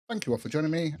Thank you all for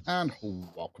joining me, and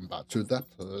welcome back to the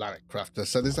Planet Crafter.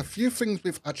 So there's a few things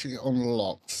we've actually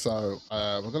unlocked, so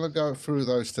we're going to go through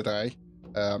those today.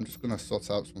 I'm just going to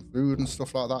sort out some food and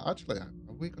stuff like that. Actually, are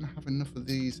we going to have enough of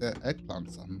these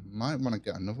eggplants? I might want to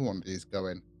get another one of these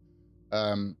going.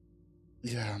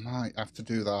 Yeah, I might have to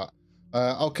do that.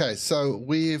 Okay, so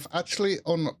we've actually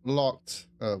unlocked...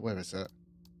 where is it?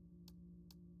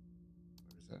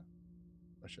 Where is it?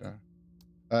 Pressure.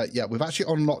 Yeah, we've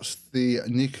actually unlocked the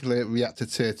nuclear reactor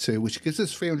tier 2, which gives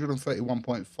us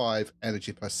 331.5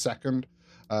 energy per second.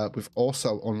 We've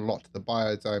also unlocked the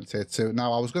biodome tier 2.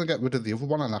 Now, I was going to get rid of the other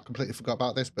one, and I completely forgot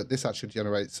about this, but this actually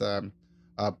generates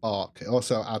bark. It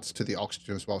also adds to the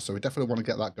oxygen as well, so we definitely want to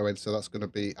get that going, so that's going to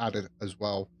be added as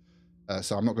well.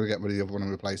 So I'm not going to get rid of the other one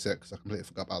and replace it, because I completely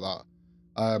forgot about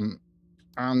that.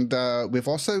 And we've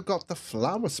also got the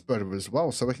flower spreader as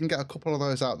well, so we can get a couple of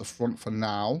those out the front for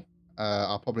now.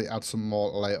 I'll probably add some more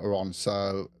later on.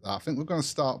 So I think we're going to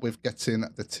start with getting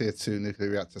the tier 2 nuclear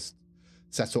reactor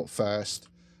set up first,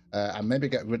 and maybe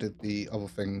get rid of the other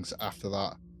things after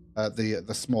that,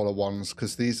 the smaller ones,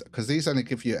 because these only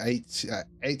give you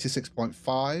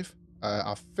 86.5.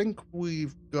 I think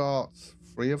we've got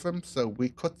 3 of them, so we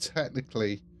could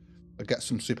technically get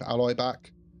some super alloy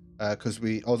back, because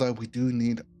although we do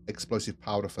need explosive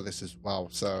powder for this as well.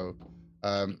 So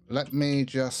let me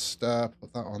just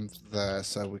put that on there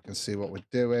so we can see what we're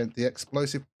doing. The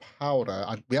explosive powder,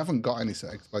 we haven't got any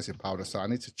explosive powder, so I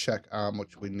need to check how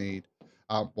much we need.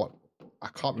 What I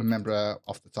can't remember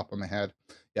off the top of my head.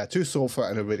 Yeah, 2 sulfur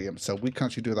and iridium, so we can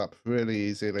actually do that pretty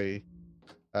easily.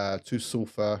 2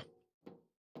 sulfur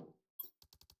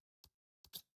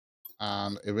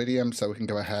and iridium, so we can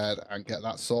go ahead and get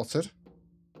that sorted.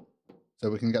 So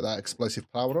we can get that explosive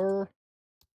powder.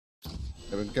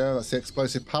 There we go, that's the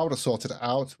explosive powder sorted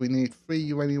out. We need 3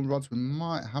 uranium rods. We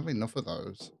might have enough of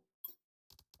those.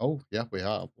 Oh, yeah, we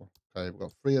have. Okay, we've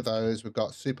got 3 of those. We've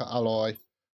got super alloy.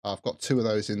 I've got 2 of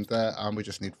those in there, and we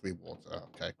just need 3 water.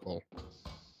 Okay, cool.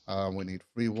 We need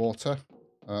 3 water.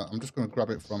 I'm just going to grab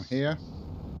it from here.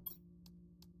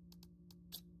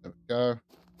 There we go.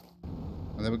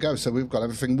 And there we go. So we've got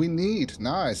everything we need.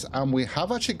 Nice. And we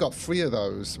have actually got 3 of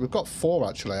those. We've got 4,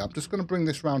 actually. I'm just going to bring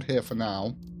this round here for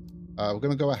now. We're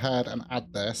going to go ahead and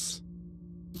add this.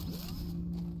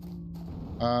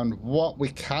 And what we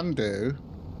can do,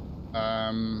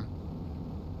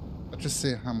 let's just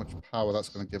see how much power that's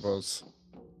going to give us.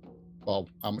 Well,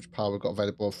 how much power we've got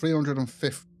available.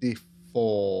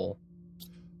 354.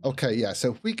 Okay, yeah,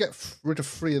 so if we get rid of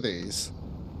 3 of these,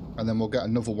 and then we'll get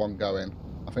another one going.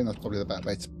 I think that's probably the better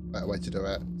way to do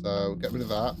it. So get rid of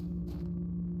that.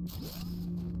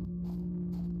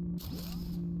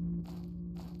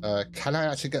 Can I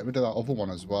actually get rid of that other one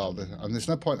as well? And there's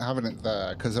no point having it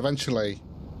there, because eventually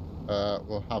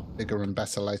we'll have bigger and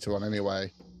better later on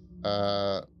anyway.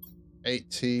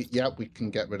 80, yeah, we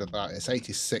can get rid of that. It's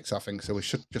 86, I think, so we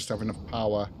should just have enough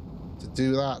power to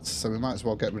do that. So we might as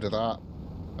well get rid of that,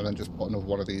 and then just put another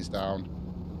one of these down.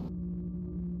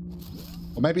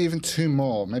 Or maybe even 2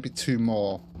 more. Maybe 2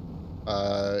 more.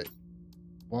 Oh,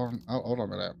 hold on a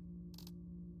minute.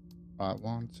 Right,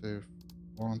 1, 2,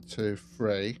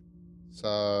 3.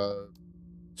 So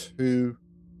 2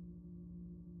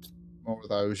 more of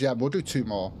those. Yeah, we'll do 2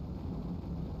 more.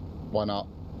 Why not?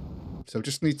 So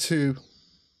just need 2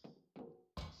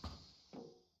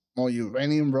 more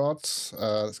uranium rods.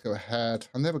 Let's go ahead.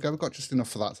 And there we go. We've got just enough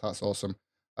for that. So that's awesome.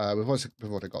 We've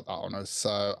already got that on us.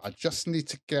 So I just need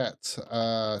to get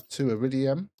 2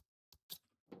 iridium.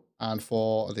 And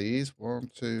 4 of these.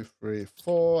 1, 2, 3,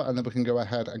 4. And then we can go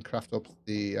ahead and craft up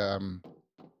the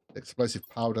explosive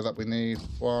powder that we need.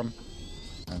 1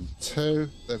 and 2.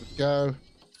 There we go.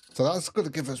 So that's going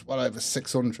to give us well over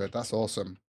 600. That's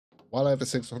awesome. Well over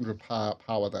 600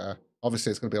 power there.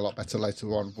 Obviously, it's going to be a lot better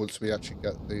later on once we actually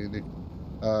get the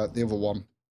other one.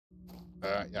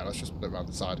 Yeah, let's just put it around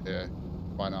the side here.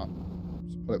 Why not?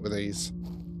 Just put it with these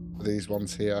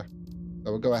ones here.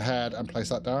 So we'll go ahead and place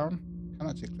that down. Can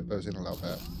actually clip those in a little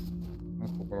bit. I'll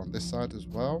put one on this side as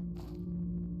well.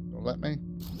 Don't let me.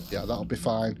 Yeah, that'll be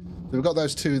fine. So we've got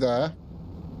those 2 there.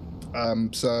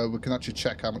 So we can actually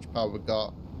check how much power we've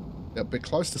got. It'll be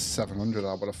close to 700,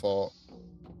 I would have thought,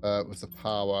 with the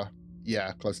power.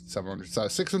 Yeah, close to 700. So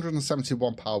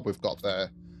 671 power we've got there.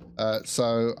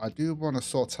 So I do want to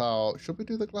sort out, should we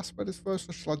do the glass spreaders first,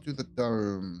 or should I do the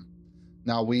dome?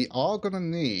 Now, we are going to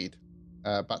need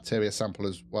bacteria sample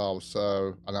as well.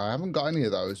 So, and I haven't got any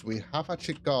of those. We have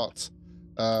actually got,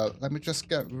 let me just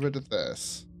get rid of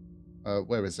this.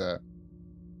 Where is it?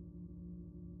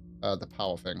 The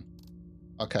power thing.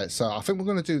 Okay, so I think we're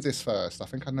going to do this first. I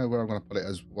think I know where I'm going to put it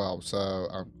as well. So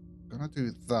I'm going to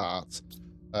do that.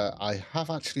 I have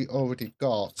actually already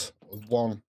got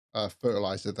one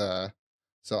fertilizer there.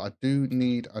 So I do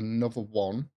need another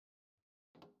one.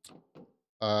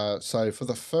 So for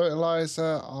the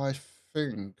fertilizer, I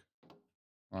think...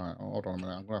 All right, hold on a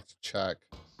minute. I'm going to have to check.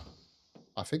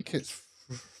 I think it's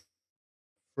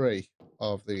 3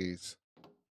 of these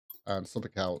and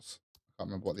something else. I can't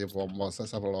remember what the other one was.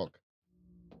 Let's have a look.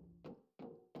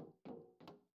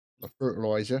 The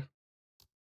fertilizer.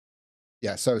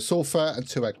 Yeah, so sulfur and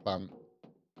 2 eggplant.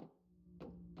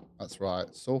 That's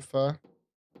right. Sulfur.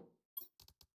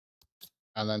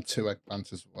 And then 2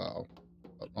 eggplant as well.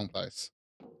 Oh, wrong place.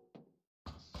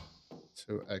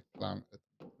 2 eggplant at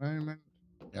the moment.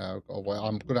 Yeah, I've got to wait.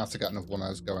 I'm going to have to get another one of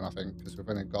those going, I think, because we've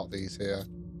only got these here.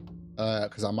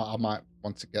 Because I might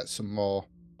want to get some more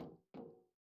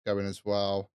going as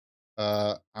well.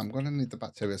 I'm going to need the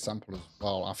bacteria sample as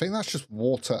well. I think that's just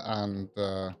water and...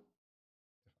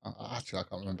 actually, I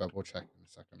can't remember. We'll check in a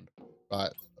second.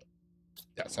 Right.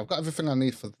 Yeah, so I've got everything I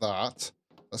need for that.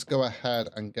 Let's go ahead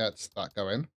and get that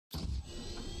going.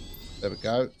 There we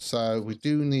go. So we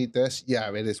do need this.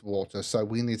 Yeah, it is water. So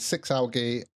we need 6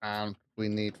 algae and we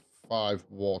need 5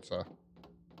 water.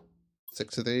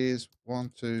 6 of these.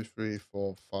 1, 2, 3,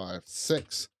 4, 5,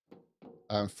 6.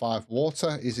 And 5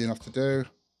 water. Easy enough to do.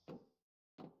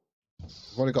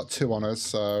 We've only got 2 on us,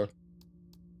 so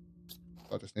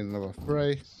I just need another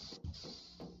 3.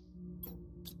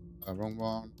 Wrong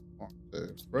one. 1,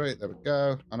 2, 3. There we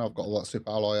go. I know I've got a lot of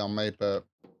super alloy on me, but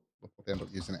we'll probably end up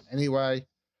using it anyway.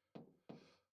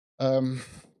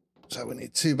 So we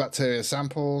need 2 bacteria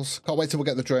samples. Can't wait till we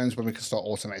get the drones when we can start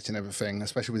automating everything,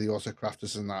 especially with the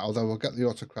autocrafters and that. Although we'll get the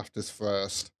autocrafters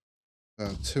first.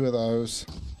 2 of those,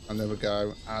 and there we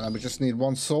go. And then we just need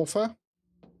 1 sulfur.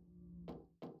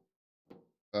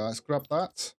 Let's grab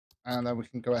that, and then we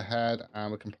can go ahead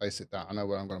and we can place it down. I know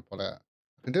where I'm going to put it.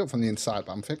 I can do it from the inside,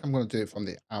 but I think I'm going to do it from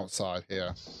the outside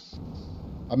here.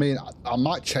 I mean, I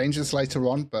might change this later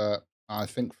on, but I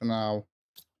think for now...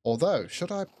 Although,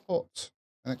 should I put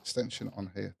an extension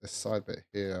on here, this side bit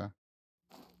here?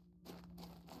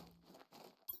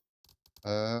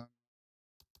 Right,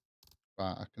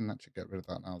 I can actually get rid of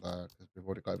that now there, because we've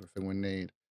already got everything we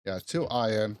need. Yeah, 2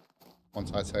 iron, 1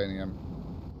 titanium.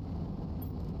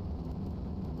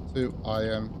 2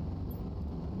 iron.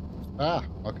 Ah,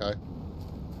 okay.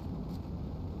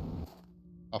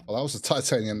 I thought that was the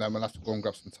titanium then. We'll have to go and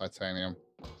grab some titanium.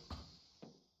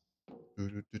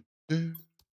 There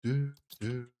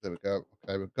we go.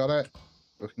 Okay, we've got it.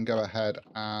 We can go ahead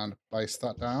and place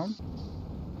that down.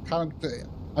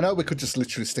 I know we could just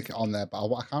literally stick it on there, but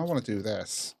I kind of want to do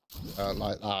this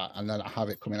like that, and then have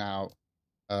it coming out.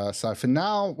 So for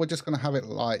now, we're just going to have it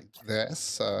like this.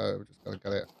 So we're just going to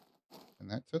get it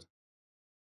connected.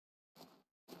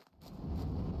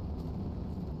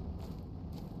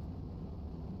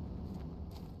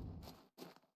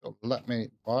 So let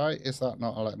me... Why is that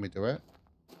not letting me do it?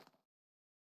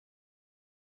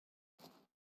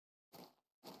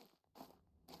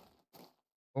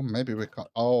 Oh, maybe we can't...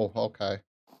 Oh, okay.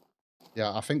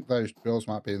 Yeah, I think those drills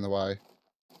might be in the way.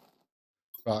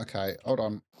 Right, okay, hold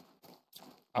on.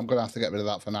 I'm going to have to get rid of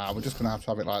that for now. We're just going to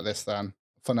have it like this then.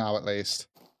 For now, at least.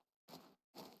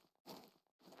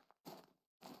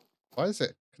 Why is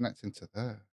it connecting to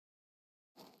there?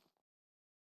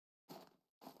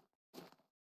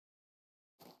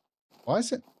 Why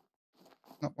is it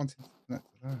not wanting to connect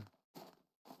to there?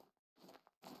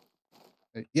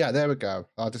 Yeah, there we go.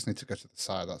 I just need to go to the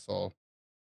side, that's all.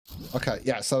 Okay,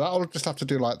 yeah, so that'll just have to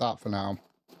do like that for now.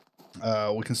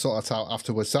 We can sort that out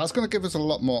afterwards. So that's going to give us a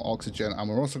lot more oxygen, and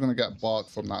we're also going to get bark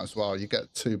from that as well. You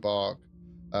get 2 bark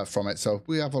from it. So if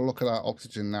we have a look at our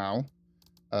oxygen now,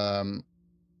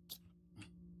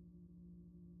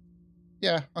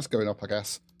 yeah, that's going up, I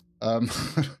guess.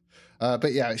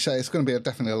 But yeah, it's going to be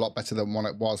definitely a lot better than what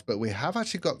it was. But we have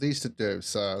actually got these to do.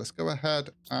 So let's go ahead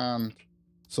and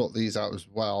sort these out as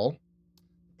well.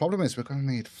 The problem is we're going to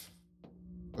need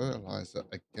fertilizer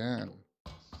again.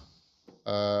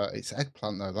 It's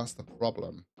eggplant though, that's the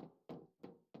problem.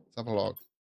 Let's have a look.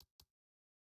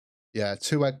 Yeah,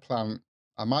 2 eggplant.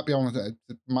 I might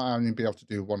only be able to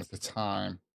do 1 at a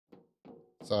time.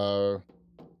 So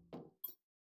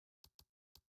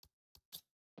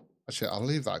actually, I'll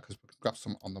leave that because we can grab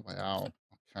some on the way out.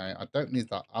 Okay, I don't need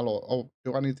that alloy. Oh,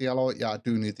 do I need the alloy? Yeah, I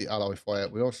do need the alloy for it.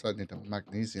 We also need a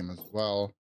magnesium as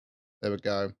well. There we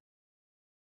go.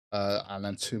 And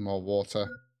then 2 more water.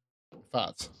 In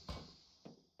fact,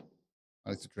 I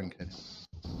need to drink it.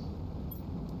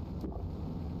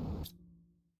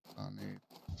 I need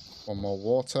 1 more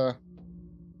water.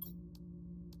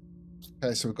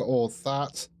 Okay, so we've got all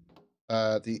that.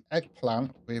 The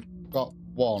eggplant, we've got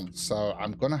one, so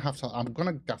I'm gonna have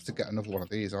to get another one of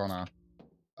these, aren't I?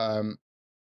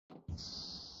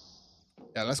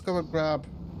 Yeah, let's go and grab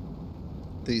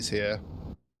these here.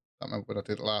 Can't remember what I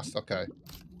did last. Okay.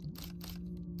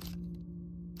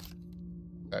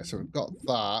 Okay, so we've got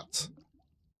that.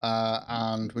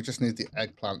 And we just need the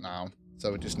eggplant now.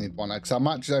 So we just need one egg. So I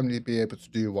might just only be able to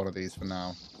do one of these for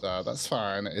now. So that's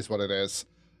fine. It is what it is.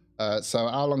 So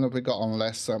how long have we got on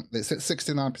this? It's at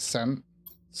 69%.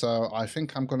 So I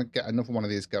think I'm going to get another one of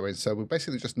these going. So we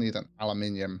basically just need an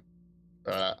aluminium.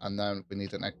 And then we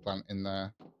need an eggplant in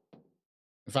there.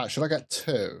 In fact, should I get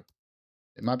two?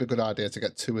 It might be a good idea to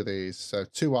get two of these. So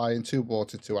 2 iron, 2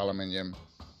 water, 2 aluminium.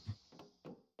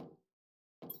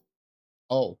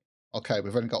 Oh, okay.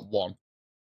 We've only got one.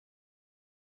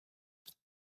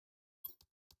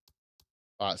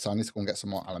 Alright, so I need to go and get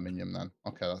some more aluminium then.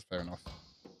 Okay, that's fair enough.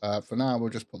 For now, we'll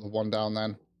just put the one down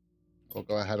then. We'll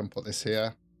go ahead and put this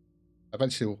here.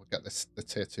 Eventually, we'll get the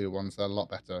tier 2 ones. They're a lot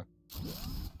better.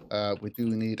 We do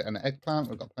need an eggplant.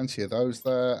 We've got plenty of those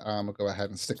there. We'll go ahead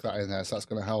and stick that in there. So that's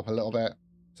going to help a little bit.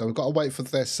 So we've got to wait for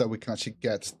this so we can actually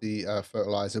get the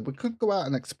fertilizer. We could go out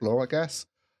and explore, I guess.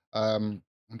 I'm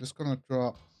just going to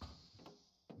drop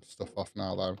stuff off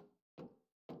now,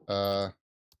 though.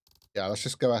 Yeah, let's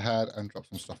just go ahead and drop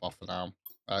some stuff off for now.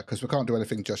 Because we can't do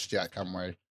anything just yet, can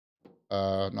we?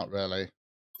 Not really.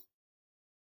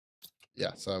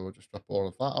 Yeah, so we'll just drop all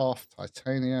of that off.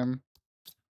 Titanium.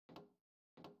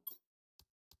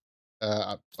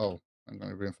 Oh, I'm going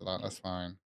to room for that. That's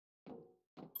fine.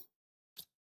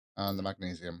 And the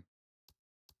magnesium.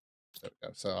 There we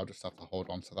go. So I'll just have to hold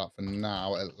on to that for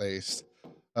now, at least.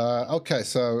 Okay,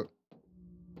 so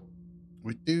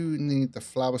we do need the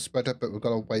flower spreader, but we've got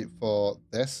to wait for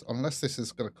this, unless this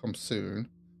is going to come soon.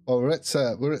 Well, we're at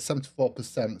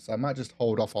 74%, so I might just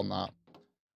hold off on that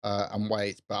and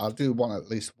wait. But I do want at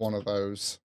least one of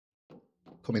those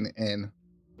coming in.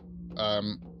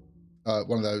 One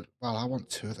of those. Well, I want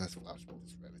 2 of those flower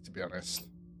spreaders, really, to be honest.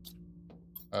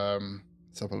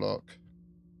 Let's have a look.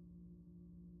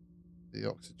 The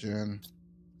oxygen.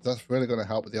 That's really going to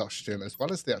help with the oxygen as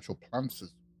well as the actual plants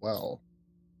as well.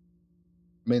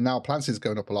 I mean, now plants is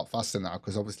going up a lot faster now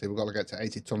because obviously we've got to get to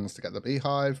 80 tons to get the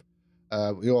beehive.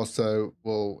 We also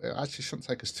will, it actually shouldn't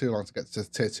take us too long to get to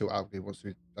tier 2 algae once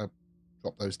we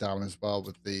drop those down as well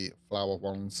with the flower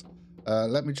ones.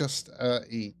 Let me just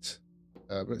eat.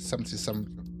 We're at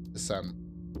 77%.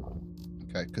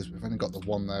 Okay, because we've only got the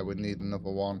one there. We need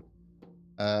another one.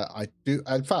 I do.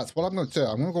 In fact, what I'm going to do,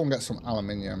 I'm going to go and get some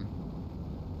aluminium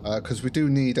because we do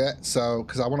need it. So,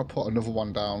 because I want to put another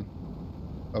one down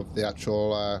of the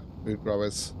actual food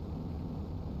growers.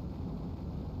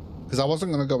 Because I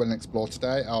wasn't going to go and explore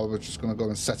today. I was just going to go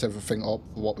and set everything up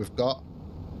for what we've got.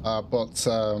 But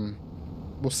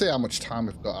we'll see how much time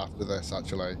we've got after this,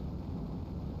 actually.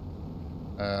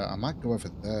 I might go over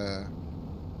there.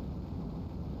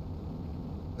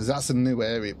 Because that's a new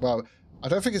area. Well, I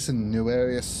don't think it's a new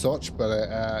area as such, but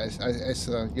it's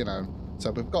you know.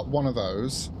 So we've got one of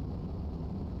those.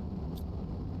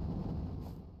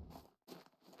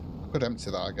 I could empty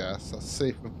that, I guess. Let's see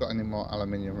if we've got any more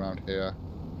aluminium around here.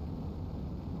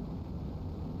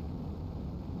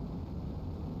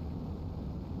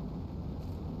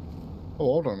 Oh,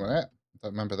 hold on a minute.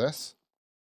 Don't remember this.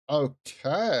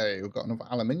 Okay, we've got another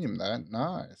aluminium there.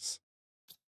 Nice.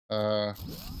 And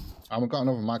we've got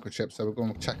another microchip, so we're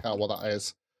going to check out what that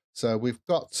is. So we've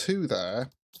got 2 there.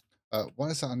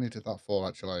 What is that I needed that for,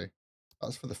 actually?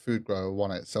 That's for the food grower,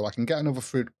 want it. So I can get another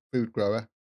food grower.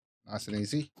 Nice and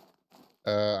easy.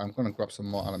 I'm going to grab some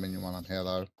more aluminium while I'm here,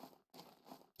 though.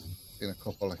 Seen a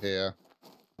couple here.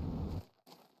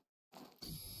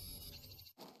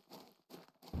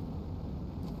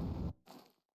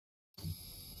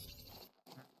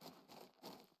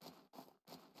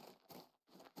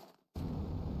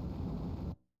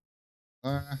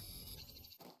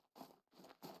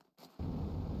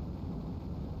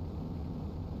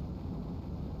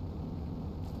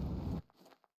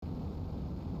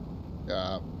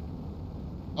 Yeah.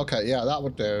 Okay, yeah, that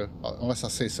would do. Unless I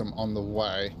see some on the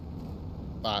way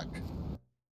back.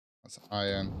 That's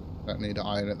iron. Don't need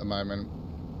iron at the moment.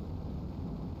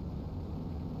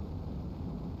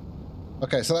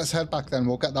 Okay, so let's head back then.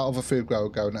 We'll get that other food grower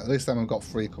going. At least then we've got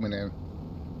 3 coming in.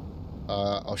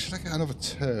 Oh, should I get another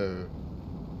 2?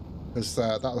 Because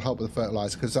that'll help with the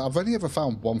fertilizer. Because I've only ever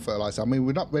found 1 fertilizer. I mean,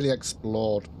 we've not really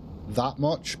explored that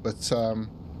much, but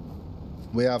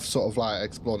we have sort of like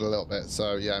explored a little bit.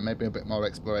 So yeah, maybe a bit more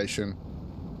exploration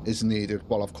is needed.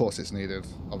 Well, of course it's needed.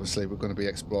 Obviously, we're going to be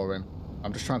exploring.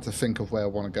 I'm just trying to think of where I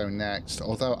want to go next.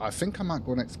 Although I think I might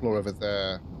go and explore over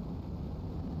there.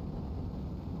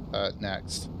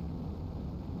 next.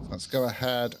 So let's go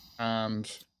ahead and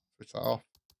switch that off.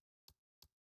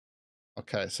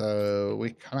 Okay, so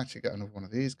we can actually get another one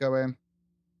of these going.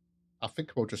 I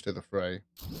think we'll just do the 3.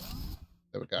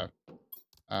 There we go.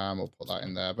 We'll put that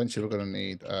in there. Eventually, we're going to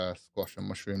need squash and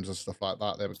mushrooms and stuff like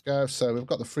that. There we go. So we've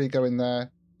got the 3 going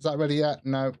there. Is that ready yet?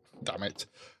 No. Damn it.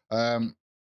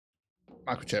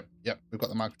 Microchip. Yep, we've got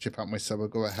the microchip, haven't we? So we'll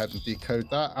go ahead and decode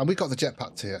that. And we got the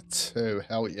jetpack tier too.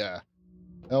 Hell yeah.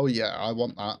 Hell yeah, I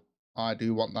want that. I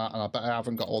do want that. And I bet I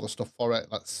haven't got all the stuff for it.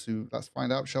 Let's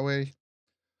find out, shall we?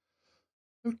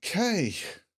 Okay.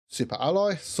 Super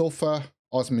alloy, sulfur,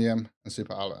 osmium, and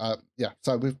super alloy. Yeah,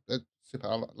 so we've super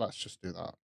alloy. Let's just do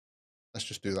that. Let's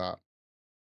just do that.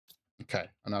 Okay,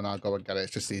 and then I'll go and get it.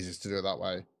 It's just easiest to do it that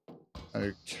way.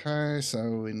 Okay,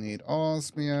 so we need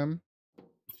osmium,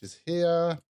 which is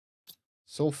here.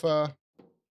 Sulfur,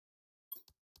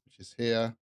 which is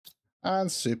here. And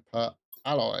super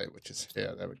alloy, which is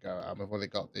here. There we go. And we've already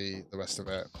got the rest of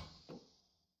it.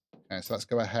 Okay, so let's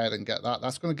go ahead and get that.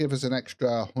 That's going to give us an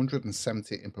extra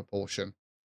 170 in propulsion.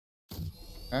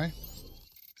 Okay.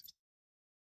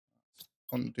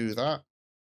 Undo that.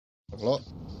 Have a look.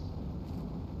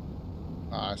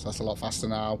 Nice, that's a lot faster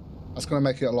now. That's going to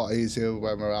make it a lot easier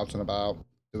when we're out and about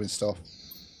doing stuff.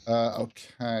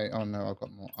 Okay. Oh no, I've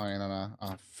got more iron in there.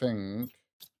 I think.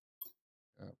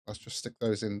 Let's just stick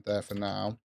those in there for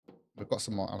now. We've got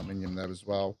some more aluminium there as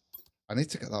well. I need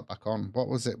to get that back on. What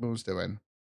was it we was doing?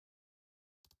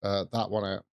 That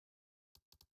one.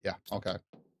 Yeah, okay.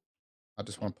 I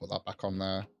just want to put that back on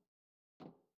there.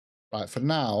 Right, for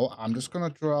now, I'm just going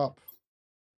to drop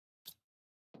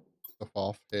stuff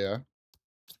off here.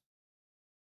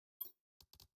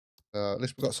 At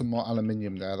least we've got some more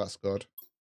aluminium there. That's good.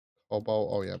 Cobalt.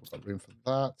 Oh, yeah, we've got room for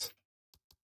that.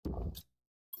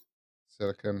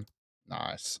 Silicon.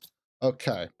 Nice.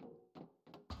 Okay.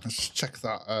 Let's just check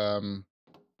that.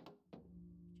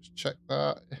 Just check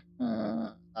that.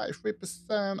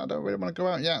 93%. I don't really want to go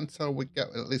out yet until we get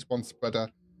at least one spreader.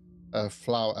 A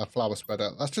flower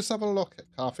spreader. Let's just have a look.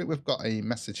 I think we've got a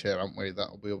message here, haven't we,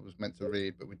 that we was meant to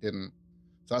read, but we didn't.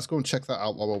 So let's go and check that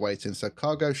out while we're waiting. So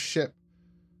cargo ship.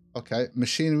 Okay,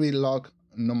 machinery log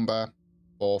number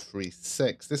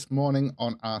 436. This morning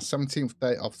on our 17th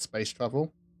day of space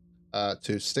travel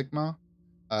to Stigma,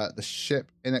 the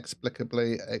ship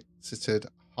inexplicably exited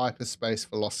hyperspace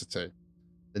velocity.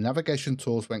 The navigation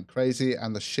tools went crazy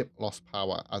and the ship lost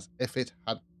power as if it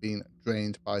had been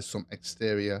drained by some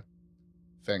exterior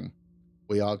thing.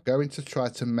 We are going to try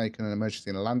to make an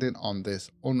emergency landing on this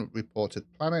unreported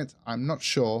planet. I'm not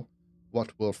sure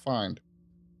what we'll find.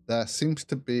 There seems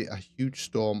to be a huge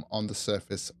storm on the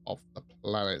surface of the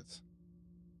planet.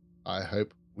 I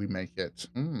hope we make it.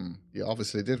 You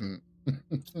obviously didn't.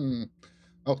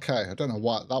 Okay, I don't know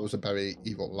why. That was a very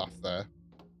evil laugh there.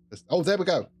 Oh, there we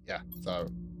go. Yeah, so.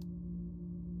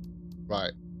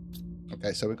 Right.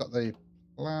 Okay, so we've got the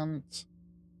plant.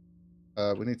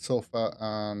 We need sulfur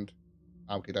and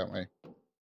algae, don't we?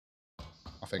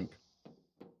 I think.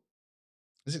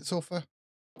 Is it sulfur?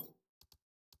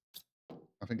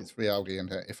 I think it's 3 algae in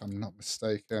here, if I'm not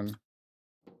mistaken.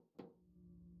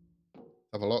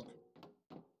 Have a look.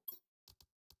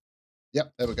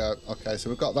 Yep, there we go. Okay, so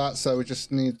we've got that. So we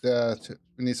just need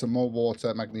we need some more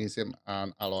water, magnesium,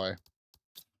 and alloy.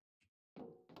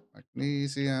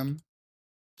 Magnesium.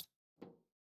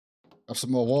 Have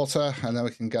some more water, and then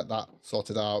we can get that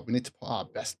sorted out. We need to put our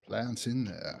best plants in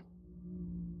there.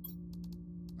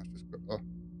 Let's just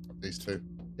put these 2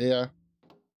 here.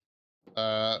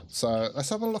 So let's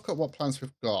have a look at what plants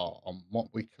we've got and what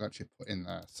we can actually put in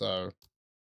there. So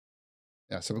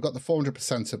yeah, so we've got the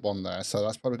 400% one there, so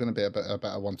that's probably going to be a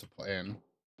better one to put in.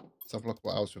 Let's have a look at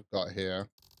what else we've got here.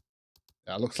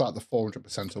 Yeah, it looks like the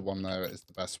 400% one there is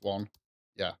the best one.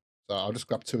 Yeah, so I'll just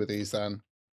grab 2 of these then.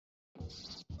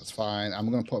 That's fine. I'm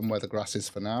going to put them where the grass is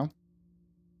for now.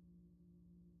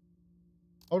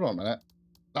 Hold on a minute.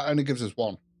 That only gives us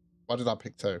 1. Why did I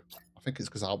pick 2? I think it's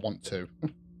because I want 2.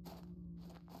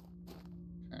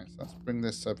 Okay, so let's bring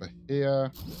this over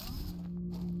here.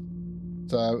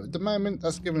 So at the moment,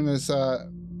 that's giving us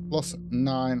plus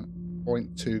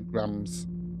 9.2 grams.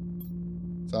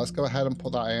 So let's go ahead and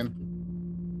put that in.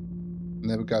 And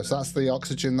there we go. So that's the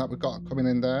oxygen that we've got coming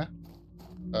in there.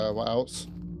 What else?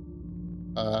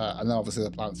 And then obviously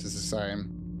the plants is the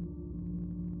same.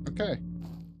 Okay.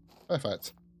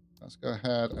 Perfect. Let's go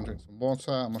ahead and drink some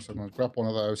water. I'm also going to grab one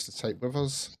of those to take with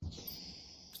us.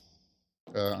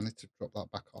 I need to drop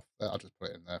that back off there. I'll just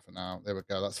put it in there for now. There we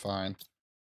go. That's fine.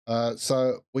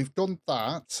 So we've done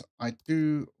that. I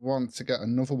do want to get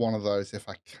another one of those if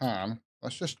I can.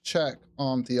 Let's just check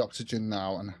on the oxygen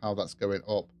now and how that's going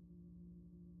up.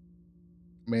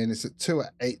 mean, it's at 2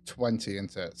 at 820,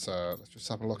 isn't it? So let's just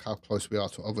have a look how close we are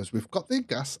to others. We've got the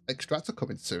gas extractor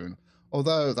coming soon,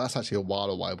 although that's actually a while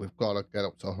away. We've got to get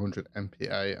up to 100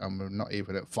 MPA, and we're not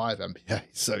even at 5 MPA.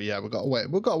 So yeah, we've got a way.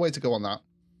 We've got a way to go on that.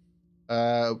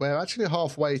 We're actually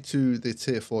halfway to the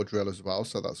tier 4 drill as well,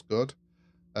 so that's good.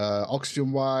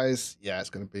 Oxygen wise, yeah, it's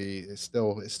going to be. It's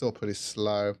still pretty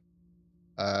slow.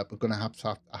 We're going to have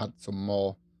add some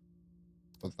more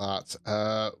for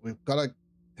that. We've got to.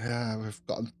 Yeah, we've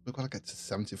got to get to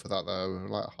 70 for that though. We're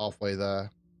like halfway there.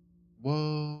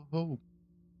 Whoa,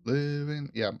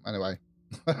 living. Yeah. Anyway.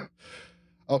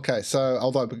 Okay, so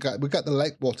although we got the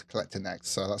lake water collector next,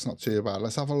 so that's not too bad.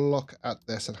 Let's have a look at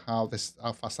this and how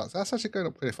fast that's actually going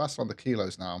up pretty fast on the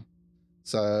kilos now.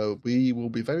 So we will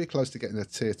be very close to getting the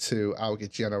tier 2 algae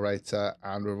generator,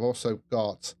 and we've also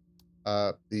got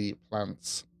the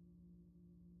plants.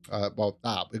 Well,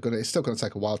 it's still going to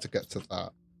take a while to get to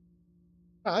that.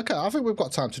 Okay, I think we've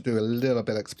got time to do a little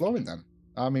bit of exploring then.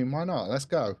 I mean, why not? Let's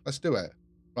go. Let's do it.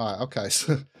 Right, okay.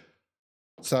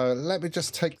 So let me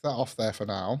just take that off there for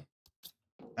now.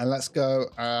 And let's go.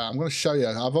 I'm going to show you.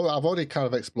 I've already kind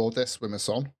of explored this with my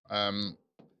son. I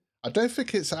don't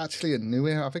think it's actually a new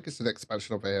area. I think it's an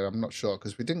expansion of here. I'm not sure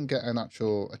because we didn't get an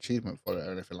actual achievement for it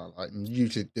or anything like that. And you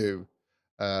usually do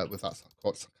with that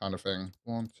kind of thing.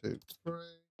 1, 2, 3.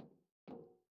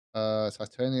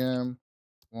 Titanium.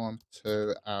 1,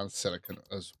 2, and silicon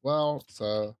as well.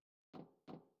 So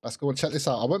let's go and check this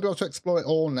out. I won't be able to explore it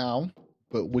all now,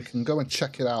 but we can go and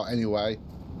check it out anyway.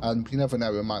 And you never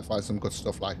know, we might find some good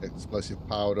stuff like explosive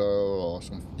powder or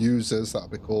some fuses. That'd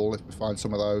be cool if we find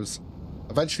some of those.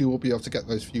 Eventually, we'll be able to get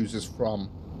those fuses from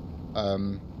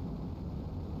the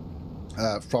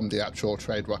actual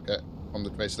trade rocket, from the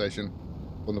trade station,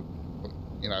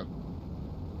 you know.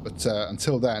 But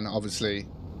until then, obviously,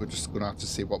 we're just gonna have to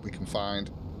see what we can find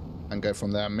and go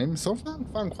from there. I mean, so I've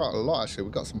found quite a lot actually.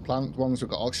 We've got some plant ones, we've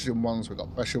got oxygen ones, we've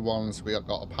got pressure ones, we have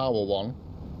got a power one.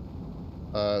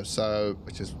 So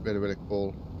which is really, really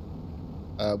cool.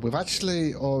 We've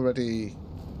actually already,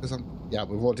 yeah,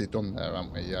 we've already done there,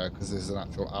 haven't we? Yeah, because there's an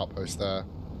actual outpost there.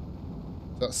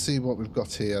 So let's see what we've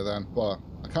got here then. Well,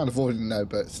 I kind of already know,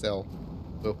 but still,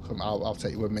 we'll come. I'll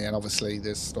take you with me, and obviously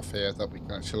there's stuff here that we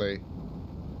can actually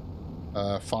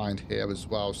find here as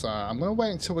well. So I'm going to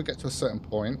wait until we get to a certain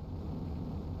point.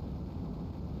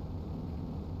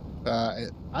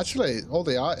 Actually, it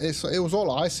was all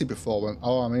icy before.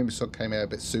 I mean, we sort of came here a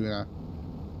bit sooner.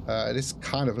 It is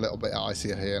kind of a little bit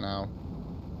icier here now.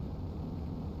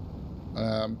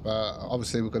 But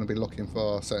obviously we're going to be looking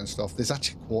for certain stuff. There's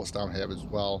actually quartz down here as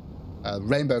well.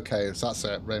 Rainbow caves, that's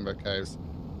it, rainbow caves.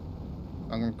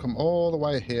 I'm going to come all the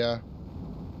way here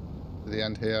to the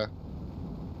end here.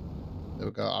 There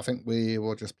we go. I think we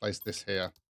will just place this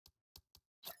here.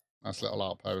 Nice little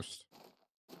outpost.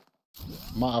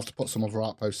 Might have to put some other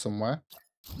outposts somewhere.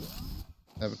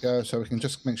 There we go. So we can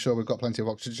just make sure we've got plenty of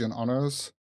oxygen on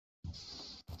us.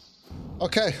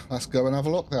 Okay, let's go and have a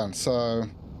look then. So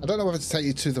I don't know whether to take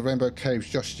you to the rainbow caves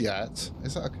just yet.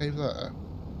 Is that a cave there?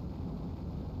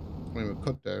 I mean, we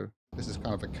could do. This is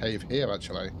kind of a cave here,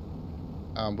 actually.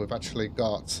 We've actually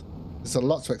got... There's a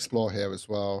lot to explore here as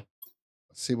well.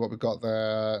 Let's see what we've got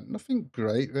there. Nothing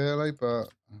great, really, but...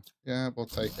 Yeah, we'll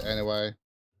take it anyway.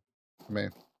 I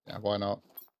mean, yeah, why not?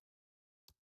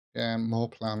 Yeah, more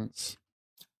plants.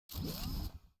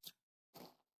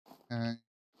 Okay.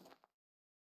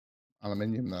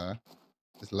 Aluminium there.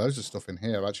 There's loads of stuff in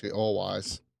here, actually,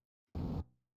 ore-wise.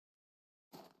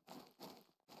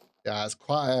 Yeah, it's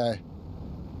quite a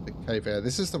big cave here.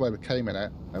 This is the way we came in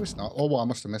it. No, it's not. Oh, well, I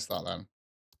must have missed that then.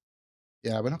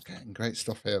 Yeah, we're not getting great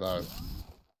stuff here, though.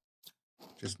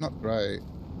 Which is not great.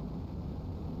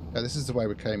 Yeah, this is the way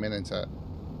we came in, isn't it?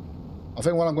 I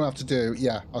think what I'm going to have to do...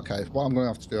 Yeah, okay. What I'm going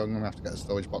to have to do, I'm going to have to get a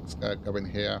storage box going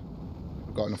here.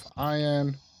 We've got enough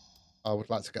iron. I would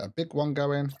like to get a big one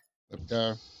going. There we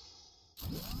go.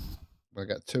 We'll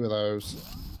get 2 of those.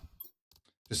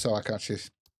 Just so I can actually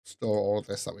store all of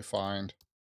this that we find.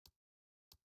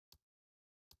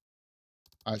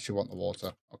 I actually want the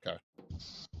water. Okay.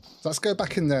 So let's go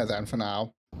back in there then for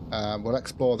now. We'll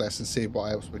explore this and see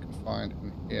what else we can find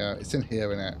in here. It's in here,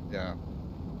 innit? Yeah.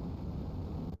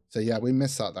 So yeah, we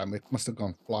missed that then. We must have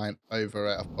gone flying over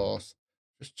it, of course.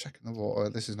 Just checking the water.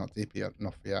 This is not deep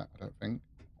enough yet, I don't think.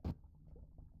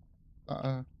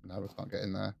 No, we can't get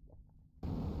in there.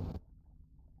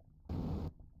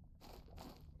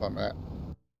 Wait a minute.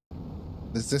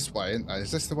 There's this way, isn't there?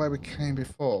 Is this the way we came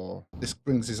before? This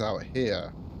brings us out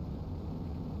here.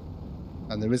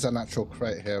 And there is a natural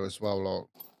crate here as well, look.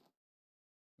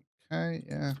 Okay,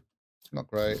 yeah. Not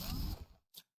great.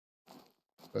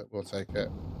 But we'll take it.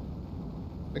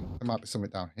 think there might be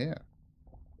something down here.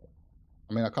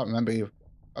 I mean, I can't remember.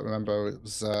 I remember it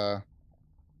was a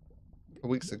couple of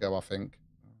weeks ago, I think.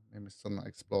 Maybe my son that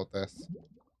explored this.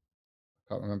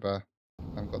 Can't remember. I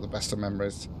haven't got the best of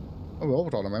memories. Oh,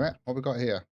 hold on a minute. What we got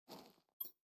here?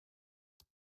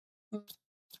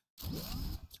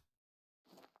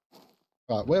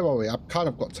 Right, where are we? I've kind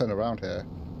of got to turn around here.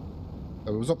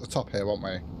 So it was up the top here, weren't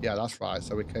we? Yeah, that's right.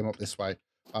 So we came up this way.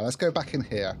 All right, let's go back in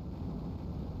here.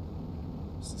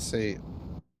 Let's see.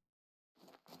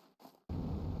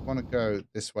 I want to go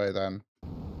this way then.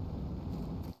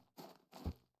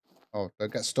 Oh,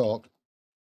 don't get stalked.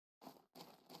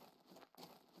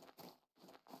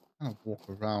 I'll walk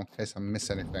around in case I miss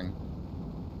anything.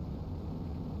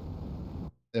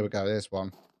 There we go. There's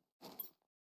one.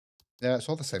 Yeah, it's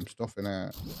all the same stuff in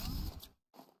it.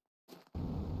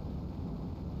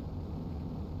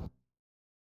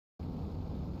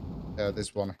 Yeah,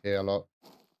 there's one here, look.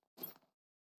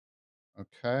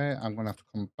 Okay, I'm going to have to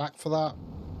come back for that.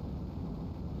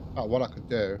 Oh, what I could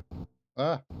do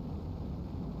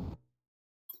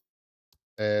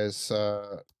is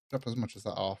drop as much as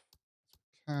that off as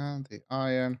I can. The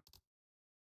iron.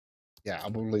 Yeah, I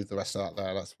will leave the rest of that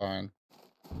there. That's fine.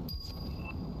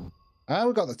 And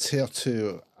we got the tier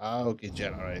 2 algae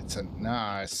generator.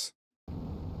 Nice.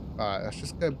 Right, let's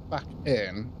just go back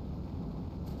in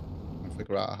and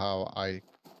figure out how I...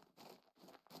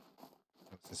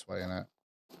 What's this way in it?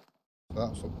 So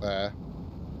that's up there.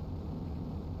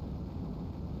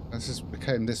 Let's just... We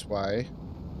came this way.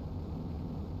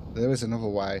 There is another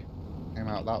way. Came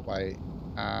out that way.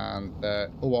 And... oh,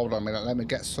 hold on a minute. Let me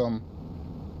get some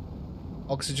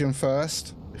oxygen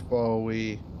first before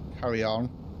we carry on.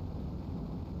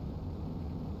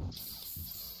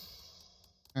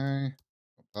 Okay.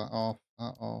 Put that off,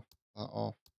 that off, that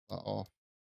off, that off.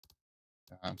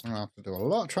 Yeah, I'm going to have to do a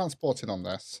lot of transporting on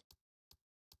this.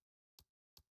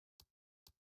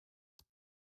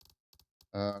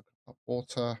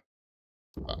 Water.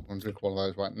 Right, I'm going to drink one of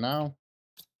those right now.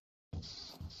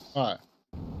 Alright,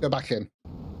 go back in.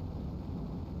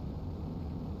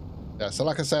 Yeah, so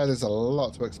like I said, there's a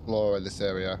lot to explore in this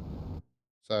area.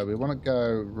 So we want to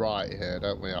go right here,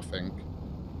 don't we, I think?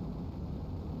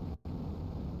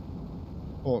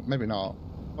 Or maybe not.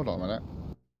 Hold on a minute.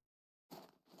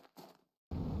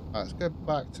 Right, let's go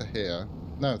back to here.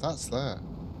 No, that's there.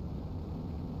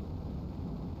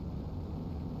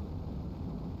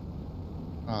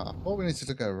 I thought we needed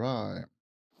to go right.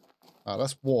 Alright,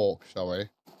 let's walk, shall we?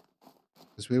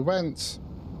 Because we went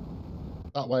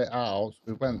that way out.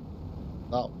 We went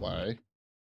that way.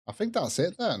 I think that's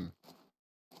it then.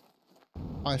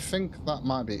 I think that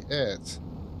might be it.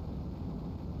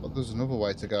 But there's another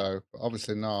way to go, but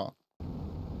obviously not.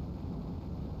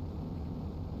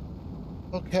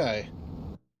 Okay.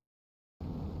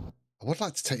 I would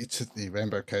like to take you to the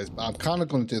rainbow caves, but I'm kind of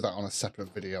going to do that on a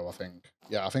separate video, I think.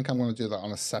 Yeah, I think I'm going to do that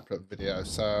on a separate video.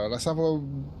 So let's have a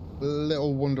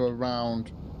little wander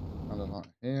around. Kind of like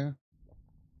here.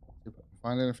 See if I can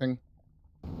find anything.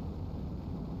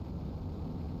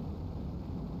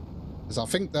 Because I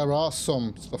think there are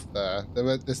some stuff there.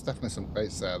 There's definitely some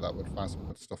crates there that would find some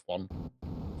good stuff on.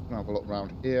 Just gonna have a look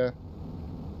around here.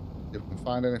 See if we can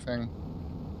find anything.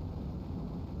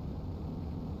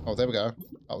 Oh, there we go.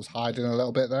 I was hiding a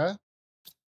little bit there.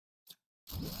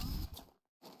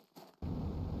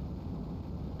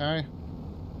 Okay.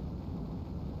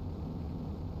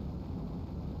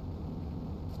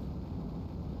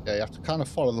 Yeah, you have to kind of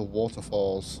follow the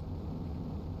waterfalls.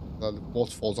 The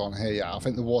waterfall's on here, yeah. I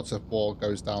think the waterfall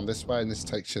goes down this way, and this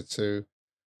takes you to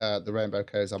the rainbow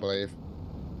caves, I believe.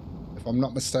 If I'm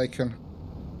not mistaken.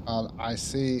 I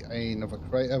see another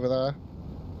crate over there.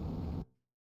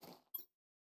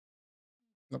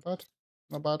 Not bad.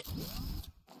 Not bad.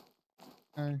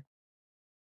 Okay.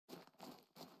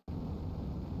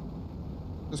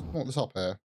 Just come up the top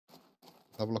here.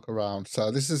 Let's have a look around. So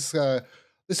this is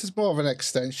more of an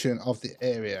extension of the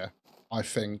area, I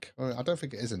think. Well, I don't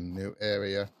think it is a new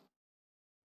area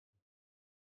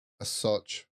as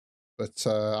such, but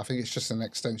I think it's just an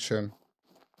extension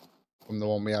from the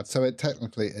one we had. So it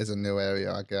technically is a new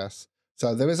area, I guess.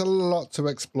 So there is a lot to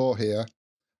explore here.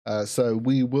 So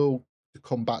we will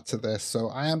come back to this. So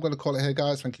I am going to call it here,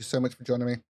 guys. Thank you so much for joining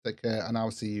me. Take care, and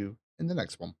I'll see you in the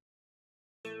next one.